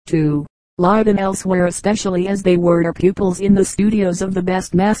to live and elsewhere, especially as they were pupils in the studios of the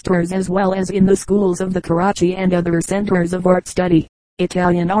best masters as well as in the schools of the Karachi and other centers of art study.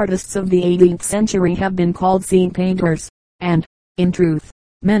 Italian artists of the 18th century have been called scene painters, and, in truth,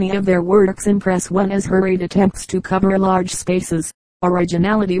 many of their works impress one as hurried attempts to cover large spaces.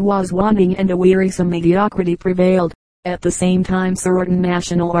 Originality was wanting and a wearisome mediocrity prevailed. At the same time certain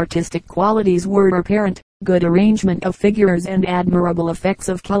national artistic qualities were apparent. Good arrangement of figures and admirable effects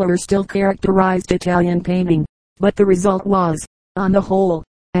of color still characterized Italian painting, but the result was, on the whole,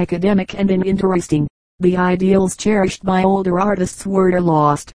 academic and uninteresting. The ideals cherished by older artists were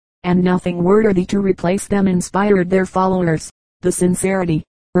lost, and nothing worthy to replace them inspired their followers. The sincerity,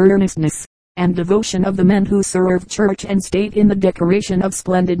 earnestness, and devotion of the men who served church and state in the decoration of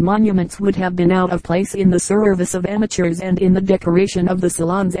splendid monuments would have been out of place in the service of amateurs and in the decoration of the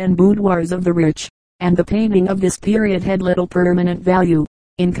salons and boudoirs of the rich, and the painting of this period had little permanent value,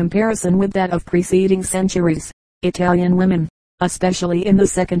 in comparison with that of preceding centuries. Italian women, especially in the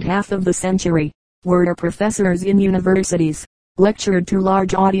second half of the century, were professors in universities, lectured to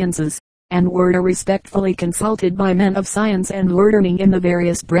large audiences, and were respectfully consulted by men of science and learning in the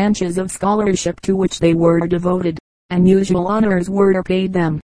various branches of scholarship to which they were devoted. Unusual honors were paid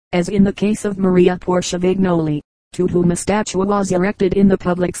them, as in the case of Maria Portia Vignoli, to whom a statue was erected in the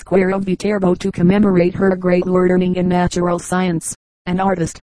public square of Viterbo to commemorate her great learning in natural science. An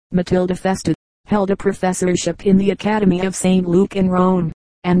artist, Matilda Festa, held a professorship in the Academy of St. Luke in Rome,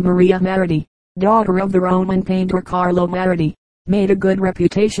 and Maria Mariti, daughter of the Roman painter Carlo Mariti, made a good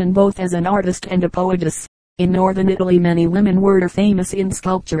reputation both as an artist and a poetess. In northern Italy many women were famous in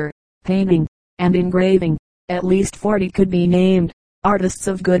sculpture, painting, and engraving. At least 40 could be named, artists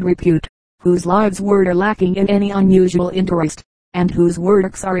of good repute, whose lives were lacking in any unusual interest, and whose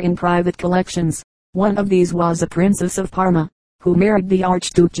works are in private collections. One of these was a princess of Parma, who married the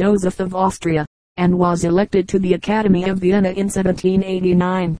Archduke Joseph of Austria, and was elected to the Academy of Vienna in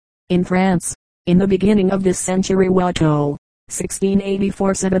 1789. In France, in the beginning of this century, Watteau,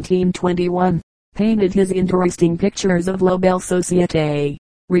 1684-1721, painted his interesting pictures of La Belle Société,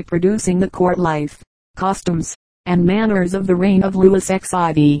 reproducing the court life, costumes, and manners of the reign of Louis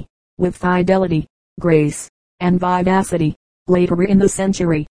XIV, with fidelity, grace, and vivacity. Later in the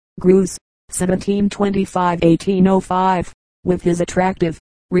century, Greuze, 1725-1805, with his attractive,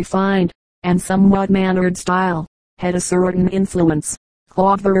 refined, and somewhat mannered style, had a certain influence.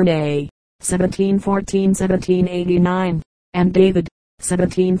 Claude Vernet, 1714-1789, and David,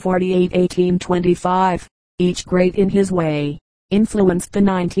 1748-1825, each great in his way, influenced the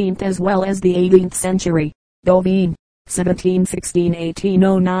 19th as well as the 18th century. Dauphine,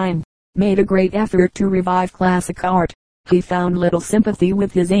 1716-1809, made a great effort to revive classic art. He found little sympathy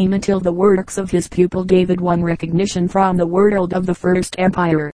with his aim until the works of his pupil David won recognition from the world of the First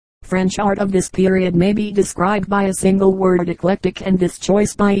Empire. French art of this period may be described by a single word: eclectic, and this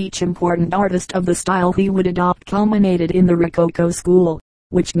choice by each important artist of the style he would adopt culminated in the Rococo school,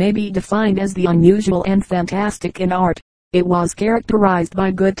 which may be defined as the unusual and fantastic in art. It was characterized by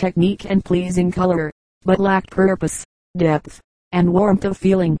good technique and pleasing color, but lacked purpose, depth, and warmth of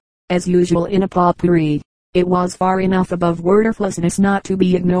feeling. As usual in a potpourri, it was far enough above worthlessness not to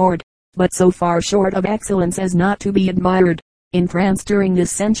be ignored, but so far short of excellence as not to be admired. In France during this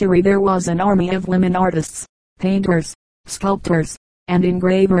century there was an army of women artists, painters, sculptors, and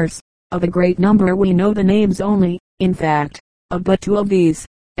engravers. Of a great number we know the names only, in fact, of but two of these,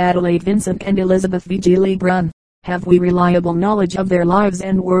 Adelaide Vincent and Elizabeth Vigée Lebrun, have we reliable knowledge of their lives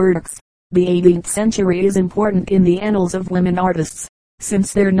and works. The 18th century is important in the annals of women artists,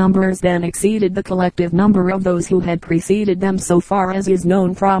 since their numbers then exceeded the collective number of those who had preceded them so far as is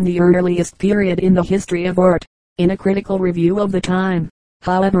known from the earliest period in the history of art. In a critical review of the time,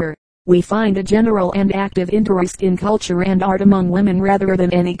 however, we find a general and active interest in culture and art among women rather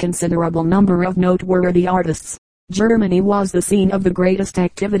than any considerable number of noteworthy artists. Germany was the scene of the greatest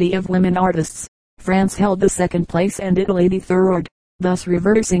activity of women artists. France held the second place and Italy the third, thus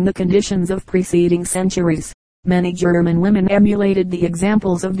reversing the conditions of preceding centuries. Many German women emulated the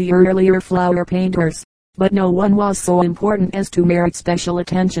examples of the earlier flower painters, but no one was so important as to merit special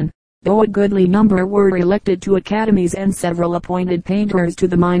attention. Though a goodly number were elected to academies and several appointed painters to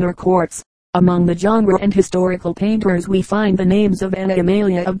the minor courts. Among the genre and historical painters we find the names of Anna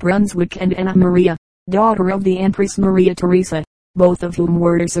Amalia of Brunswick and Anna Maria, daughter of the Empress Maria Theresa, both of whom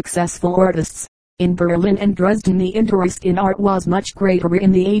were successful artists. In Berlin and Dresden the interest in art was much greater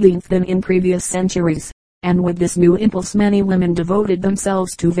in the 18th than in previous centuries, and with this new impulse many women devoted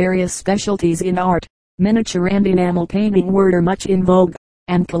themselves to various specialties in art. Miniature and enamel painting were much in vogue,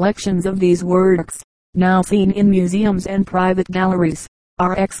 and collections of these works, now seen in museums and private galleries,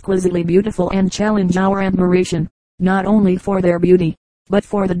 are exquisitely beautiful and challenge our admiration, not only for their beauty, but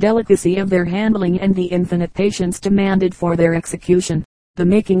for the delicacy of their handling and the infinite patience demanded for their execution. The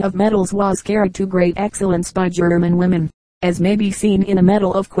making of medals was carried to great excellence by German women, as may be seen in a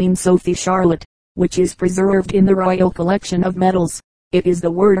medal of Queen Sophie Charlotte, which is preserved in the Royal Collection of Medals. It is the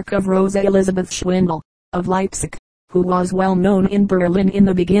work of Rosa Elisabeth Schwindel, of Leipzig, who was well known in Berlin in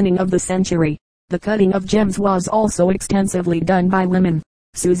the beginning of the century. The cutting of gems was also extensively done by women.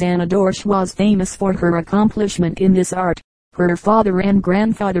 Susanna Dorsch was famous for her accomplishment in this art. Her father and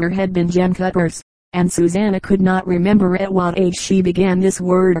grandfather had been gem cutters, and Susanna could not remember at what age she began this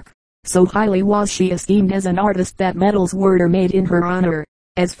work. So highly was she esteemed as an artist that medals were made in her honor.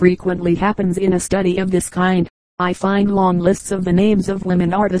 As frequently happens in a study of this kind, I find long lists of the names of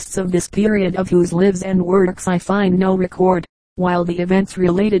women artists of this period of whose lives and works I find no record, while the events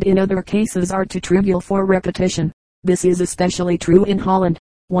related in other cases are too trivial for repetition. This is especially true in Holland,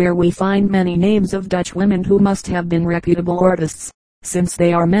 where we find many names of Dutch women who must have been reputable artists, since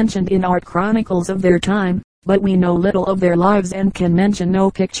they are mentioned in art chronicles of their time, but we know little of their lives and can mention no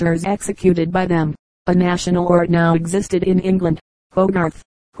pictures executed by them. A national art now existed in England. Hogarth,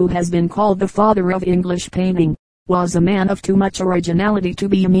 who has been called the father of English painting, was a man of too much originality to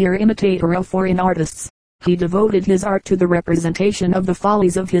be a mere imitator of foreign artists. He devoted his art to the representation of the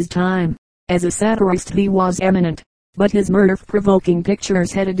follies of his time. As a satirist he was eminent, but his mirth-provoking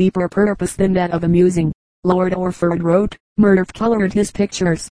pictures had a deeper purpose than that of amusing. Lord Orford wrote, "Mirth colored his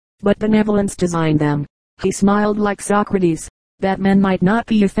pictures, but benevolence designed them. He smiled like Socrates, that men might not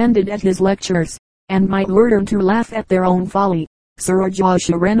be offended at his lectures, and might learn to laugh at their own folly." Sir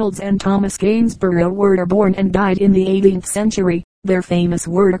Joshua Reynolds and Thomas Gainsborough were born and died in the 18th century. Their famous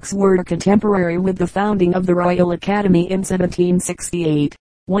works were contemporary with the founding of the Royal Academy in 1768,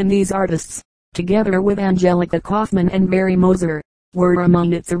 when these artists, together with Angelica Kauffman and Mary Moser, were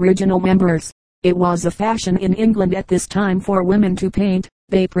among its original members. It was a fashion in England at this time for women to paint.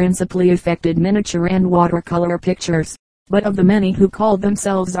 They principally affected miniature and watercolor pictures, but of the many who called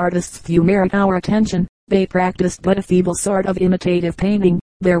themselves artists few merit our attention. They practiced but a feeble sort of imitative painting.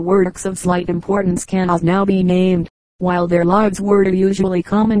 Their works of slight importance cannot now be named, while their lives were usually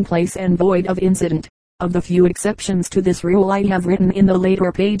commonplace and void of incident. Of the few exceptions to this rule I have written in the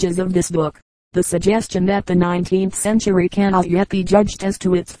later pages of this book. The suggestion that the 19th century cannot yet be judged as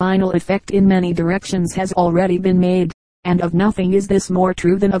to its final effect in many directions has already been made, and of nothing is this more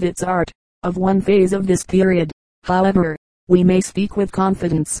true than of its art. Of one phase of this period, however, we may speak with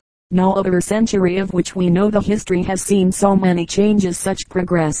confidence. No other century of which we know the history has seen so many changes, such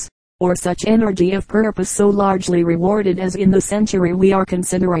progress, or such energy of purpose so largely rewarded as in the century we are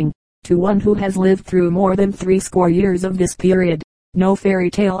considering. To one who has lived through more than 80 years of this period, no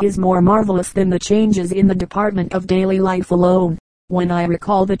fairy tale is more marvelous than the changes in the department of daily life alone. When I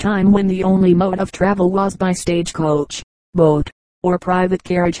recall the time when the only mode of travel was by stagecoach, boat, or private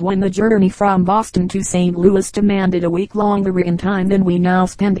carriage, when the journey from Boston to St. Louis demanded a week longer in time than we now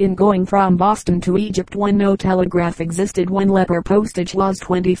spend in going from Boston to Egypt, when no telegraph existed, when letter postage was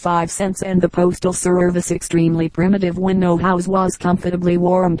 25 cents and the postal service extremely primitive, when no house was comfortably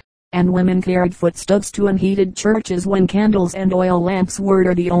warmed, and women carried footstools to unheated churches, when candles and oil lamps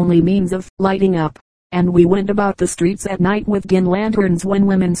were the only means of lighting up, and we went about the streets at night with tin lanterns, when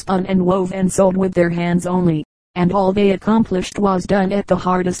women spun and wove and sewed with their hands only, and all they accomplished was done at the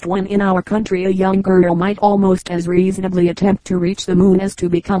hardest, when in our country a young girl might almost as reasonably attempt to reach the moon as to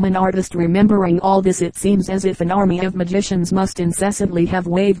become an artist. Remembering all this, it seems as if an army of magicians must incessantly have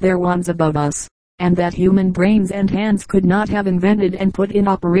waved their wands above us, and that human brains and hands could not have invented and put in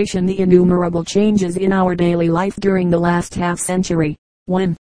operation the innumerable changes in our daily life during the last half century.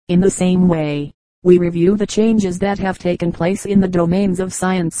 When, in the same way, we review the changes that have taken place in the domains of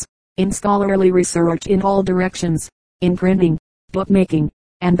science, in scholarly research in all directions, in printing, bookmaking,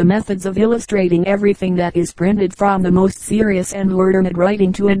 and the methods of illustrating everything that is printed, from the most serious and learned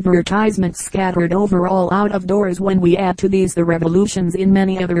writing to advertisements scattered over all out of doors, when we add to these the revolutions in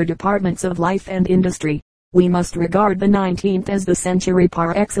many other departments of life and industry, we must regard the 19th as the century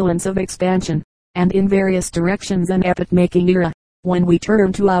par excellence of expansion, and in various directions an epoch-making era. When we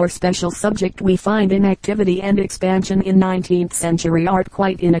turn to our special subject, we find in activity and expansion in 19th century art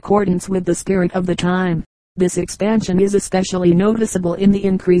quite in accordance with the spirit of the time. This expansion is especially noticeable in the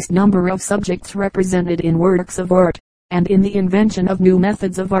increased number of subjects represented in works of art, and in the invention of new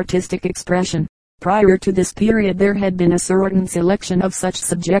methods of artistic expression. Prior to this period there had been a certain selection of such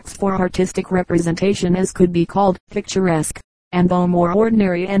subjects for artistic representation as could be called picturesque, and though more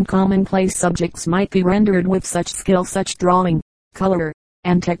ordinary and commonplace subjects might be rendered with such skill, such drawing, color,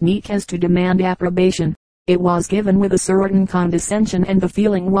 and technique as to demand approbation, It was given with a certain condescension, and the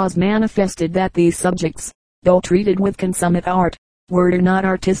feeling was manifested that these subjects, though treated with consummate art, were not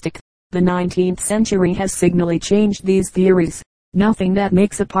artistic. The 19th century has signally changed these theories. Nothing that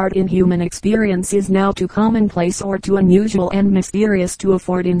makes a part in human experience is now too commonplace or too unusual and mysterious to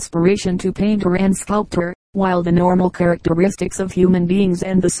afford inspiration to painter and sculptor, while the normal characteristics of human beings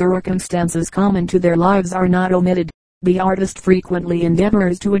and the circumstances common to their lives are not omitted. The artist frequently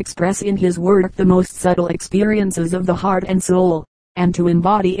endeavors to express in his work the most subtle experiences of the heart and soul, and to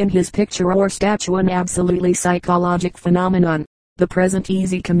embody in his picture or statue an absolutely psychologic phenomenon. The present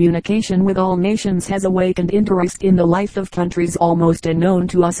easy communication with all nations has awakened interest in the life of countries almost unknown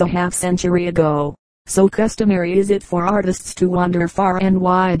to us a half-century ago. So customary is it for artists to wander far and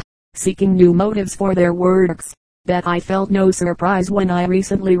wide, seeking new motives for their works, that I felt no surprise when I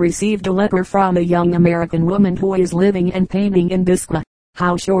recently received a letter from a young American woman who is living and painting in Bisca.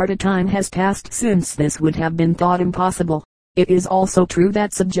 How short a time has passed since this would have been thought impossible. It is also true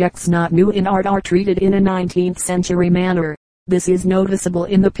that subjects not new in art are treated in a 19th century manner. This is noticeable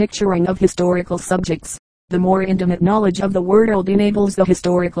in the picturing of historical subjects. The more intimate knowledge of the world enables the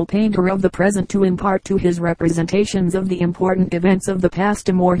historical painter of the present to impart to his representations of the important events of the past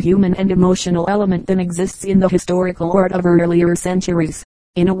a more human and emotional element than exists in the historical art of earlier centuries.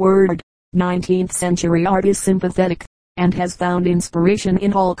 In a word, 19th century art is sympathetic, and has found inspiration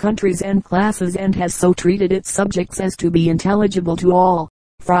in all countries and classes, and has so treated its subjects as to be intelligible to all,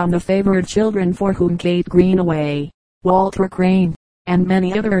 from the favored children for whom Kate Greenaway, Walter Crane, and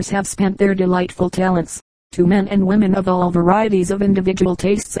many others have spent their delightful talents, to men and women of all varieties of individual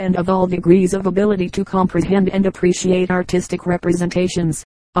tastes and of all degrees of ability to comprehend and appreciate artistic representations.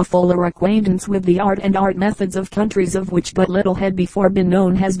 A fuller acquaintance with the art and art methods of countries of which but little had before been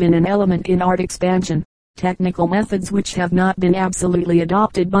known has been an element in art expansion. Technical methods which have not been absolutely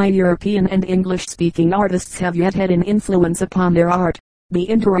adopted by European and English-speaking artists have yet had an influence upon their art. The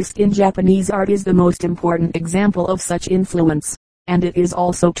interest in Japanese art is the most important example of such influence, and it is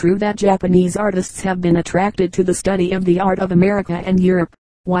also true that Japanese artists have been attracted to the study of the art of America and Europe,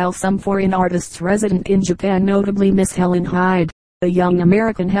 while some foreign artists resident in Japan, notably Miss Helen Hyde, a young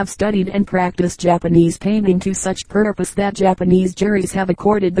American, have studied and practiced Japanese painting to such purpose that Japanese juries have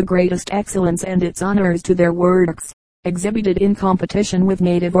accorded the greatest excellence and its honors to their works, exhibited in competition with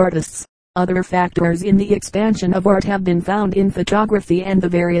native artists. Other factors in the expansion of art have been found in photography and the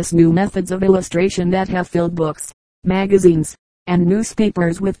various new methods of illustration that have filled books, magazines, and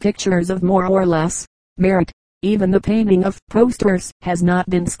newspapers with pictures of more or less merit. Even the painting of posters has not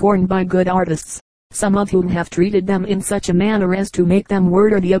been scorned by good artists, some of whom have treated them in such a manner as to make them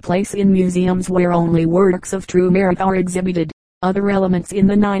worthy a place in museums where only works of true merit are exhibited. Other elements in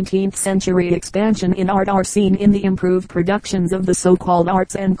the 19th century expansion in art are seen in the improved productions of the so-called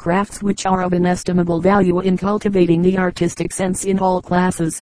arts and crafts, which are of inestimable value in cultivating the artistic sense in all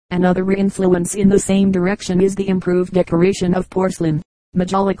classes. Another influence in the same direction is the improved decoration of porcelain,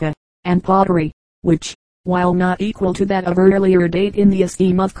 majolica, and pottery, which, while not equal to that of earlier date in the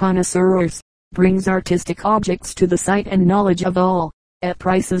esteem of connoisseurs, brings artistic objects to the sight and knowledge of all, at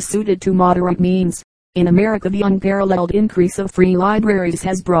prices suited to moderate means. In America the unparalleled increase of free libraries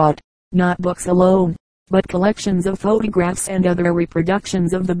has brought, not books alone, but collections of photographs and other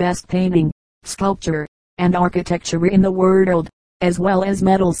reproductions of the best painting, sculpture, and architecture in the world, as well as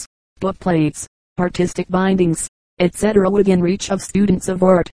medals, bookplates, artistic bindings, etc. within reach of students of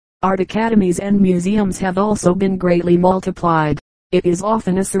art. Art academies and museums have also been greatly multiplied. It is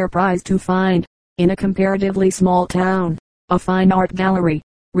often a surprise to find, in a comparatively small town, a fine art gallery,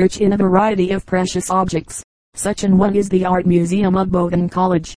 rich in a variety of precious objects. Such an one is the Art Museum of Bowdoin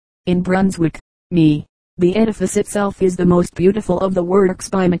College, in Brunswick, Me. The edifice itself is the most beautiful of the works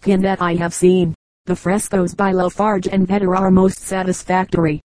by Makin that I have seen. The frescoes by Lafarge and Vedder are most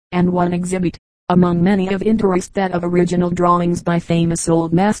satisfactory, and one exhibit, among many of interest, that of original drawings by famous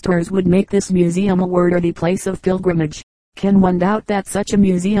old masters, would make this museum a worthy place of pilgrimage. Can one doubt that such a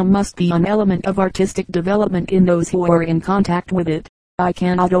museum must be an element of artistic development in those who are in contact with it? I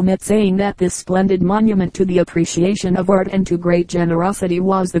cannot omit saying that this splendid monument to the appreciation of art and to great generosity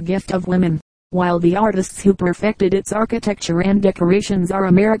was the gift of women. While the artists who perfected its architecture and decorations are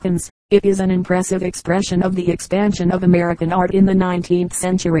Americans, it is an impressive expression of the expansion of American art in the 19th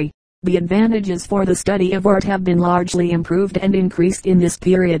century. The advantages for the study of art have been largely improved and increased in this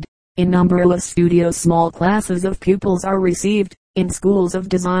period. In numberless studios small classes of pupils are received, in schools of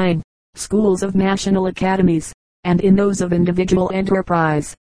design, schools of national academies, and in those of individual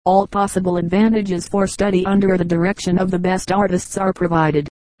enterprise. All possible advantages for study under the direction of the best artists are provided,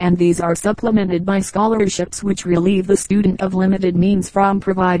 and these are supplemented by scholarships which relieve the student of limited means from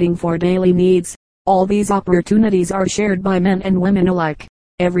providing for daily needs. All these opportunities are shared by men and women alike.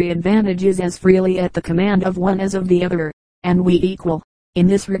 Every advantage is as freely at the command of one as of the other, and we equal, in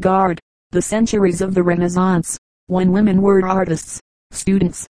this regard, the centuries of the Renaissance, when women were artists,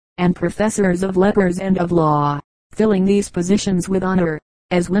 students, and professors of letters and of law, filling these positions with honor,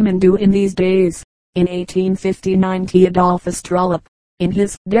 as women do in these days. In 1859 Theodulphus Trollope, in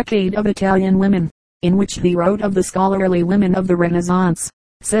his Decade of Italian Women, in which he wrote of the scholarly women of the Renaissance,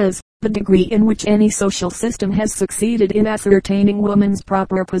 says, the degree in which any social system has succeeded in ascertaining woman's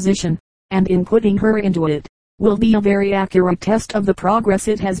proper position, and in putting her into it, will be a very accurate test of the progress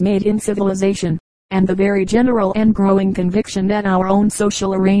it has made in civilization, and the very general and growing conviction that our own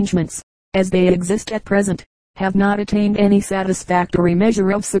social arrangements, as they exist at present, have not attained any satisfactory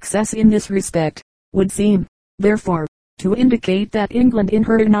measure of success in this respect, would seem, therefore, to indicate that England in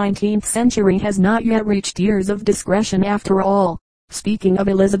her 19th century has not yet reached years of discretion after all. Speaking of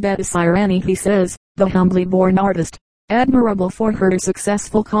Elizabeth Sirani, he says, the humbly born artist, admirable for her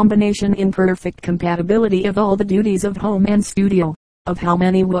successful combination in perfect compatibility of all the duties of home and studio. Of how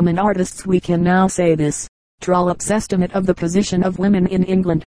many women artists we can now say this. Trollope's estimate of the position of women in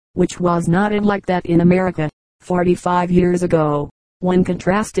England, which was not unlike that in America, 45 years ago, when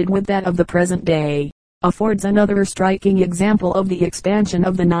contrasted with that of the present day, affords another striking example of the expansion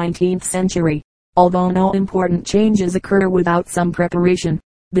of the 19th century. Although no important changes occur without some preparation,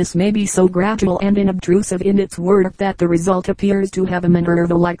 this may be so gradual and unobtrusive in its work that the result appears to have a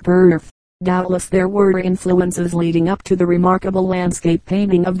Minerva-like birth. Doubtless there were influences leading up to the remarkable landscape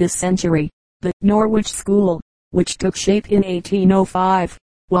painting of this century. The Norwich School, which took shape in 1805,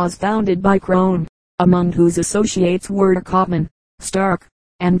 was founded by Crone, among whose associates were Cotman, Stark,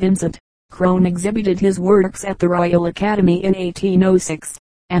 and Vincent. Crone exhibited his works at the Royal Academy in 1806,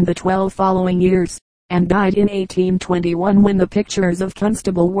 and the 12 following years, and died in 1821 when the pictures of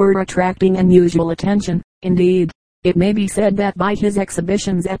Constable were attracting unusual attention. Indeed, it may be said that by his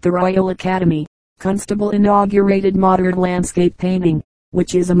exhibitions at the Royal Academy, Constable inaugurated modern landscape painting,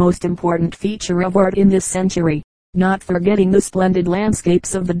 which is a most important feature of art in this century, not forgetting the splendid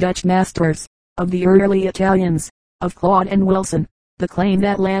landscapes of the Dutch masters, of the early Italians, of Claude and Wilson. The claim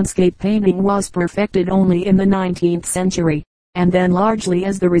that landscape painting was perfected only in the 19th century, and then largely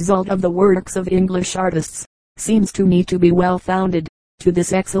as the result of the works of English artists, seems to me to be well founded. To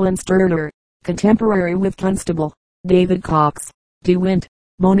this excellent Sterner, contemporary with Constable, David Cox, De Wint,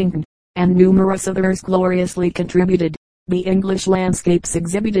 Bonington, and numerous others gloriously contributed. The English landscapes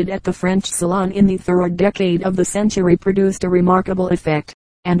exhibited at the French Salon in the third decade of the century produced a remarkable effect,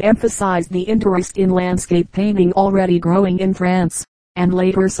 and emphasized the interest in landscape painting already growing in France, and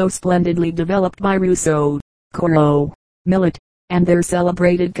later so splendidly developed by Rousseau, Corot, Millet, and their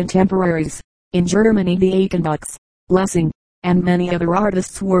celebrated contemporaries. In Germany the Eichendocks, Lessing, and many other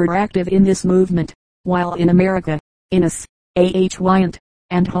artists were active in this movement, while in America, Innes, A.H. Wyant,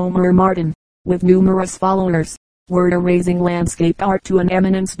 and Homer Martin, with numerous followers, were raising landscape art to an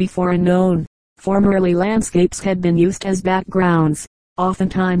eminence before unknown. Formerly landscapes had been used as backgrounds,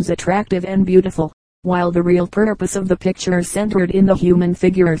 oftentimes attractive and beautiful, while the real purpose of the pictures centered in the human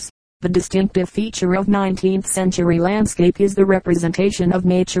figures. The distinctive feature of 19th century landscape is the representation of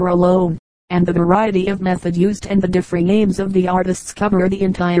nature alone, and the variety of method used and the differing aims of the artists cover the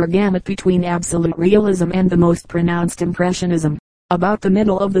entire gamut between absolute realism and the most pronounced impressionism. About the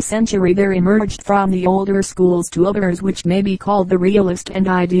middle of the century there emerged from the older schools two others which may be called the realist and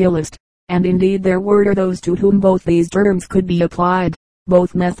idealist, and indeed there were those to whom both these terms could be applied,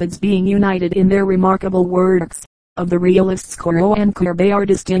 both methods being united in their remarkable works. Of the realists Corot and Courbet are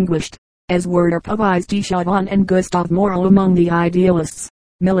distinguished, as were Puvis de Chavannes and Gustave Moreau. Among the idealists,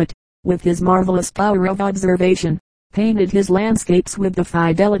 Millet, with his marvelous power of observation, painted his landscapes with the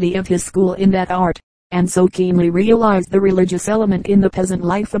fidelity of his school in that art, and so keenly realized the religious element in the peasant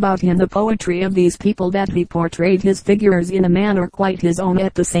life about him, the poetry of these people, that he portrayed his figures in a manner quite his own,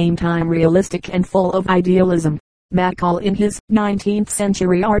 at the same time realistic and full of idealism. Mackall in his 19th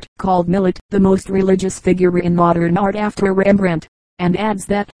century art called Millet the most religious figure in modern art after Rembrandt, and adds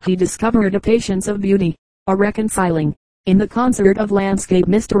that he discovered a patience of beauty, a reconciling, in the concert of landscape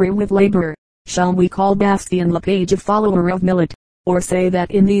mystery with labor. Shall we call Bastien Lepage a follower of Millet, or say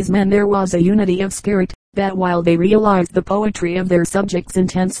that in these men there was a unity of spirit, that while they realized the poetry of their subjects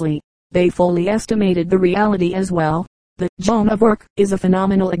intensely, they fully estimated the reality as well? The Joan of Arc is a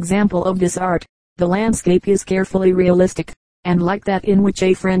phenomenal example of this art. The landscape is carefully realistic, and like that in which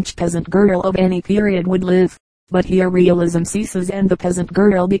a French peasant girl of any period would live. But here realism ceases and the peasant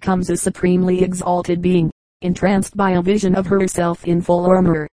girl becomes a supremely exalted being, entranced by a vision of herself in full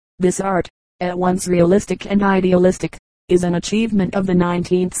armor. This art, at once realistic and idealistic, is an achievement of the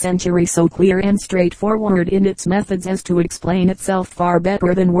 19th century so clear and straightforward in its methods as to explain itself far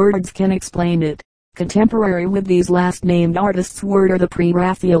better than words can explain it. Contemporary with these last named artists were the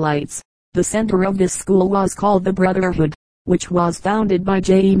Pre-Raphaelites. The center of this school was called the Brotherhood, which was founded by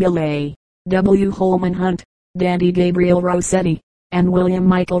J. Millais, W. Holman Hunt, Dante Gabriel Rossetti, and William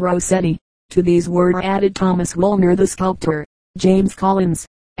Michael Rossetti. To these were added Thomas Woolner the sculptor, James Collins,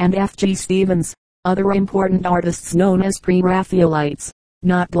 and F. G. Stevens, other important artists known as Pre-Raphaelites.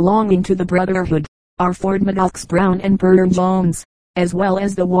 Not belonging to the Brotherhood are Ford Madox Brown and Burne-Jones, as well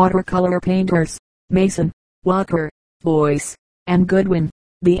as the watercolor painters, Mason, Walker, Boyce, and Goodwin.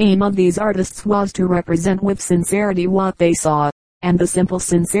 The aim of these artists was to represent with sincerity what they saw, and the simple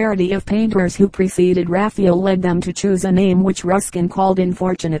sincerity of painters who preceded Raphael led them to choose a name which Ruskin called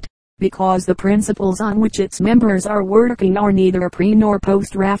unfortunate, because the principles on which its members are working are neither pre nor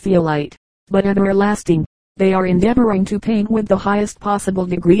post-Raphaelite, but everlasting. They are endeavoring to paint with the highest possible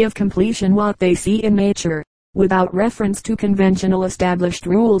degree of completion what they see in nature, without reference to conventional established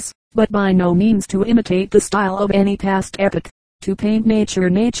rules, but by no means to imitate the style of any past epoch. To paint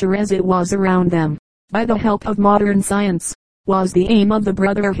nature as it was around them, by the help of modern science, was the aim of the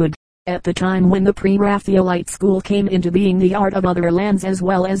Brotherhood. At the time when the Pre-Raphaelite school came into being, the art of other lands as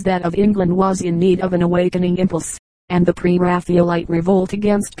well as that of England was in need of an awakening impulse, and the Pre-Raphaelite revolt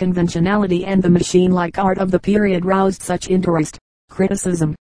against conventionality and the machine-like art of the period roused such interest,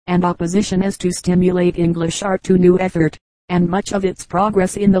 criticism, and opposition as to stimulate English art to new effort. And much of its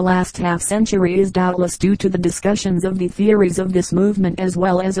progress in the last half-century is doubtless due to the discussions of the theories of this movement as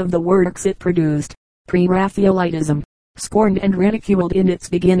well as of the works it produced. Pre-Raphaelitism, scorned and ridiculed in its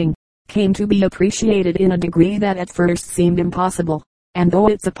beginning, came to be appreciated in a degree that at first seemed impossible, and though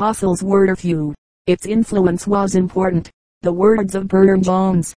its apostles were few, its influence was important. The words of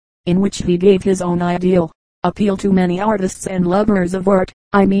Burne-Jones, in which he gave his own ideal, appeal to many artists and lovers of art.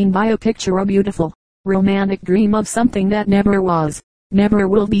 I mean by a picture a beautiful, romantic dream of something that never was, never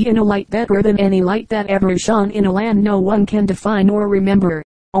will be, in a light better than any light that ever shone in a land no one can define or remember,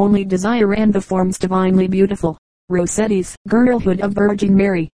 only desire, and the forms divinely beautiful. Rossetti's Girlhood of Virgin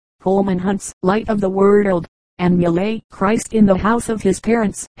Mary, Holman Hunt's Light of the World, and Millais' Christ in the House of His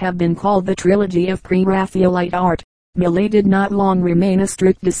Parents, have been called the trilogy of Pre-Raphaelite art. Millais did not long remain a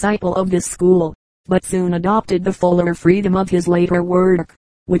strict disciple of this school, but soon adopted the fuller freedom of his later work,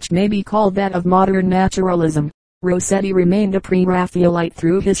 which may be called that of modern naturalism. Rossetti remained a Pre-Raphaelite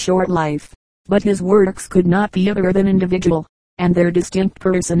through his short life, but his works could not be other than individual, and their distinct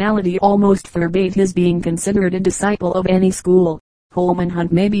personality almost forbade his being considered a disciple of any school. Holman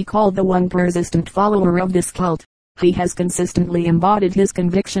Hunt may be called the one persistent follower of this cult. He has consistently embodied his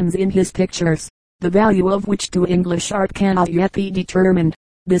convictions in his pictures, the value of which to English art cannot yet be determined.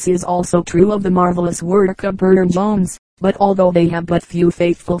 This is also true of the marvelous work of Burne-Jones. But although they have but few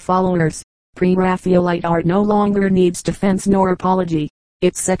faithful followers, Pre-Raphaelite art no longer needs defense nor apology.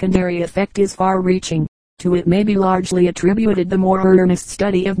 Its secondary effect is far-reaching. To it may be largely attributed the more earnest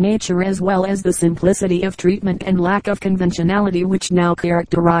study of nature as well as the simplicity of treatment and lack of conventionality which now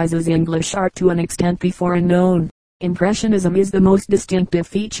characterizes English art to an extent before unknown. Impressionism is the most distinctive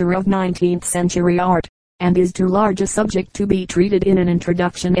feature of 19th century art, and is too large a subject to be treated in an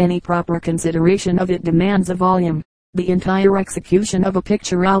introduction. Any proper consideration of it demands a volume. The entire execution of a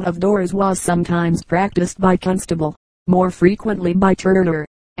picture out of doors was sometimes practiced by Constable, more frequently by Turner,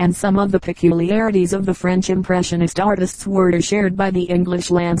 and some of the peculiarities of the French Impressionist artists were shared by the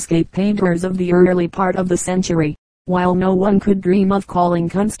English landscape painters of the early part of the century. While no one could dream of calling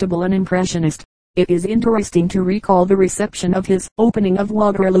Constable an Impressionist, it is interesting to recall the reception of his Opening of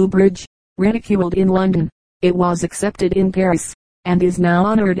Waterloo Bridge, ridiculed in London. It was accepted in Paris, and is now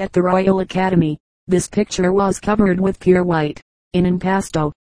honored at the Royal Academy. This picture was covered with pure white, in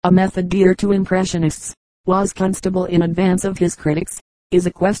impasto, a method dear to Impressionists. Was Constable in advance of his critics? Is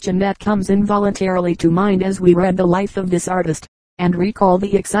a question that comes involuntarily to mind as we read the life of this artist, and recall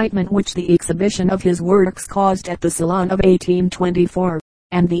the excitement which the exhibition of his works caused at the Salon of 1824,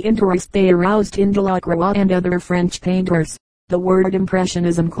 and the interest they aroused in Delacroix and other French painters. The word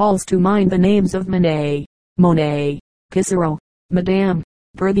Impressionism calls to mind the names of Manet, Monet, Pissarro, Madame,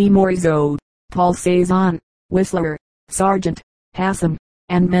 Morisot, Paul Cézanne, Whistler, Sargent, Hassam,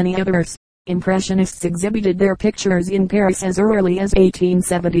 and many others. Impressionists exhibited their pictures in Paris as early as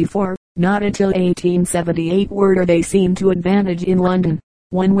 1874. Not until 1878 were they seen to advantage in London,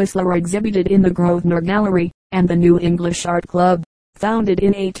 when Whistler exhibited in the Grosvenor Gallery, and the New English Art Club, founded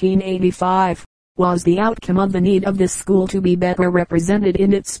in 1885, was the outcome of the need of this school to be better represented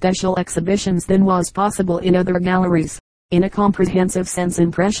in its special exhibitions than was possible in other galleries. In a comprehensive sense,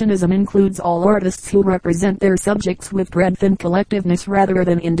 Impressionism includes all artists who represent their subjects with breadth and collectiveness rather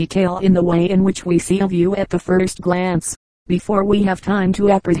than in detail in the way in which we see a view at the first glance, before we have time to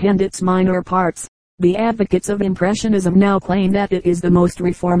apprehend its minor parts. The advocates of Impressionism now claim that it is the most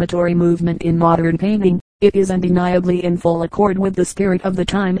reformatory movement in modern painting. It is undeniably in full accord with the spirit of the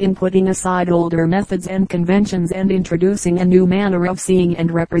time in putting aside older methods and conventions and introducing a new manner of seeing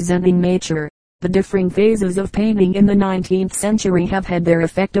and representing nature. The differing phases of painting in the 19th century have had their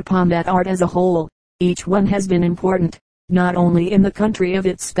effect upon that art as a whole. Each one has been important, not only in the country of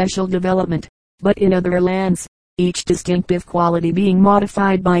its special development, but in other lands, each distinctive quality being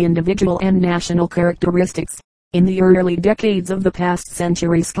modified by individual and national characteristics. In the early decades of the past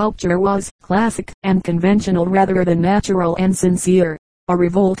century, sculpture was classic and conventional rather than natural and sincere. A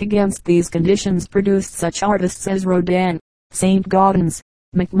revolt against these conditions produced such artists as Rodin, Saint Gaudens,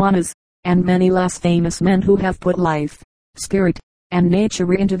 McManus, and many less famous men who have put life, spirit, and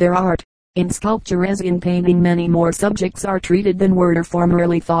nature into their art. In sculpture as in painting, many more subjects are treated than were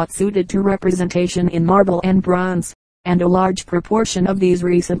formerly thought suited to representation in marble and bronze, and a large proportion of these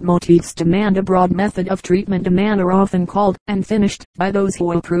recent motifs demand a broad method of treatment, a manner often called and finished by those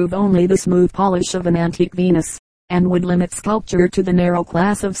who approve only the smooth polish of an antique Venus, and would limit sculpture to the narrow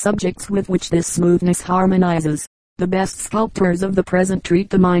class of subjects with which this smoothness harmonizes. The best sculptors of the present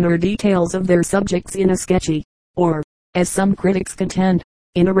treat the minor details of their subjects in a sketchy, or, as some critics contend,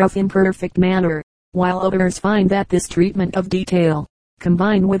 in a rough imperfect manner, while others find that this treatment of detail,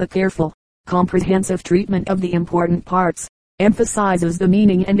 combined with a careful, comprehensive treatment of the important parts, emphasizes the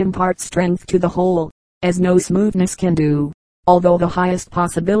meaning and imparts strength to the whole, as no smoothness can do. Although the highest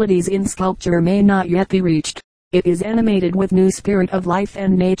possibilities in sculpture may not yet be reached, it is animated with new spirit of life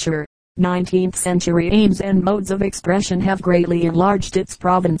and nature. 19th century aims and modes of expression have greatly enlarged its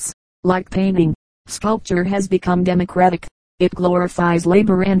province. Like painting, sculpture has become democratic. It glorifies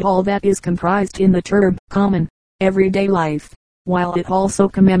labor and all that is comprised in the term common, everyday life, while it also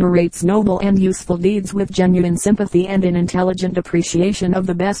commemorates noble and useful deeds with genuine sympathy and an intelligent appreciation of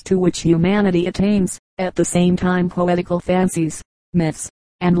the best to which humanity attains. At the same time, poetical fancies, myths,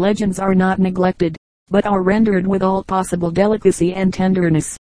 and legends are not neglected, but are rendered with all possible delicacy and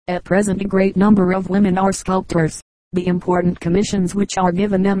tenderness. At present a great number of women are sculptors. The important commissions which are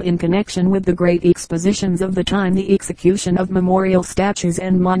given them in connection with the great expositions of the time, the execution of memorial statues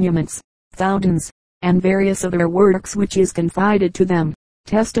and monuments, fountains, and various other works which is confided to them,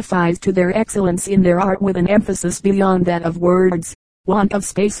 testifies to their excellence in their art with an emphasis beyond that of words. Want of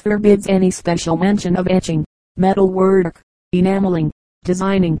space forbids any special mention of etching, metal work, enameling,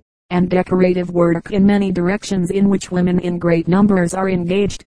 designing, and decorative work in many directions in which women in great numbers are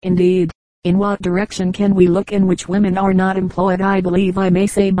engaged. Indeed, in what direction can we look in which women are not employed? I believe I may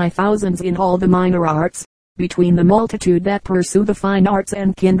say by thousands in all the minor arts. Between the multitude that pursue the fine arts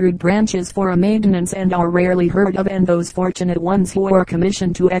and kindred branches for a maintenance and are rarely heard of, and those fortunate ones who are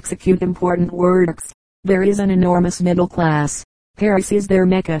commissioned to execute important works, there is an enormous middle class. Paris is their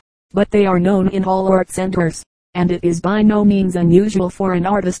Mecca, but they are known in all art centers, and it is by no means unusual for an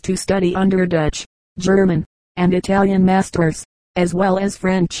artist to study under Dutch, German, and Italian masters, as well as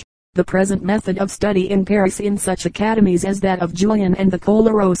French. The present method of study in Paris in such academies as that of Julian and the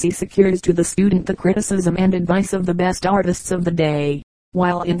Colarossi secures to the student the criticism and advice of the best artists of the day,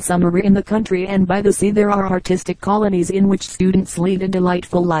 while in summer in the country and by the sea there are artistic colonies in which students lead a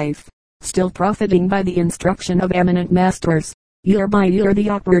delightful life, still profiting by the instruction of eminent masters. Year by year the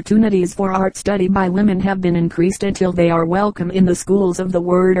opportunities for art study by women have been increased until they are welcome in the schools of the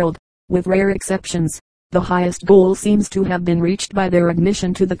world. With rare exceptions, the highest goal seems to have been reached by their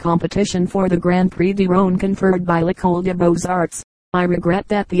admission to the competition for the Grand Prix de Rhône conferred by l'École des Beaux-Arts. I regret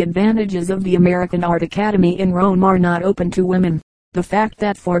that the advantages of the American Art Academy in Rome are not open to women. The fact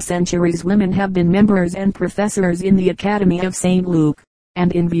that for centuries women have been members and professors in the Academy of St. Luke,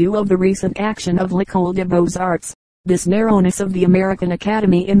 and in view of the recent action of l'École des Beaux-Arts, this narrowness of the American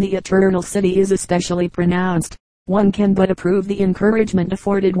Academy in the Eternal City is especially pronounced. One can but approve the encouragement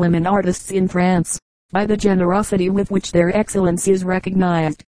afforded women artists in France, by the generosity with which their excellence is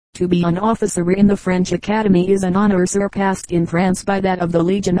recognized. To be an officer in the French Academy is an honor surpassed in France by that of the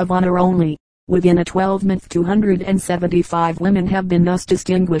Legion of Honor only. Within a 12-month 275 women have been thus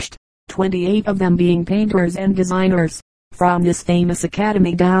distinguished, 28 of them being painters and designers. From this famous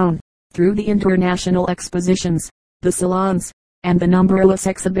academy down, through the international expositions, the salons, and the numberless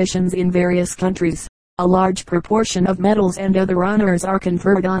exhibitions in various countries, a large proportion of medals and other honors are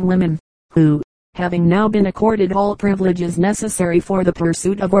conferred on women, who, having now been accorded all privileges necessary for the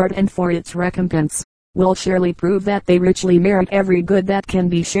pursuit of art and for its recompense, will surely prove that they richly merit every good that can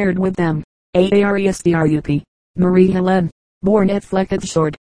be shared with them. Aristup. Marie Helene, born at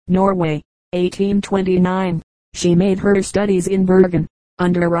Flekkefjord, Norway, 1829. She made her studies in Bergen,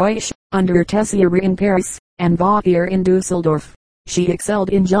 under Ruysch, under Tessier in Paris, and Vautier in Dusseldorf. She excelled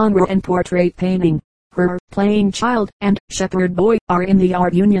in genre and portrait painting. Her Playing Child and Shepherd Boy are in the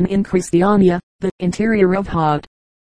Art Union in Christiania, the interior of Haag.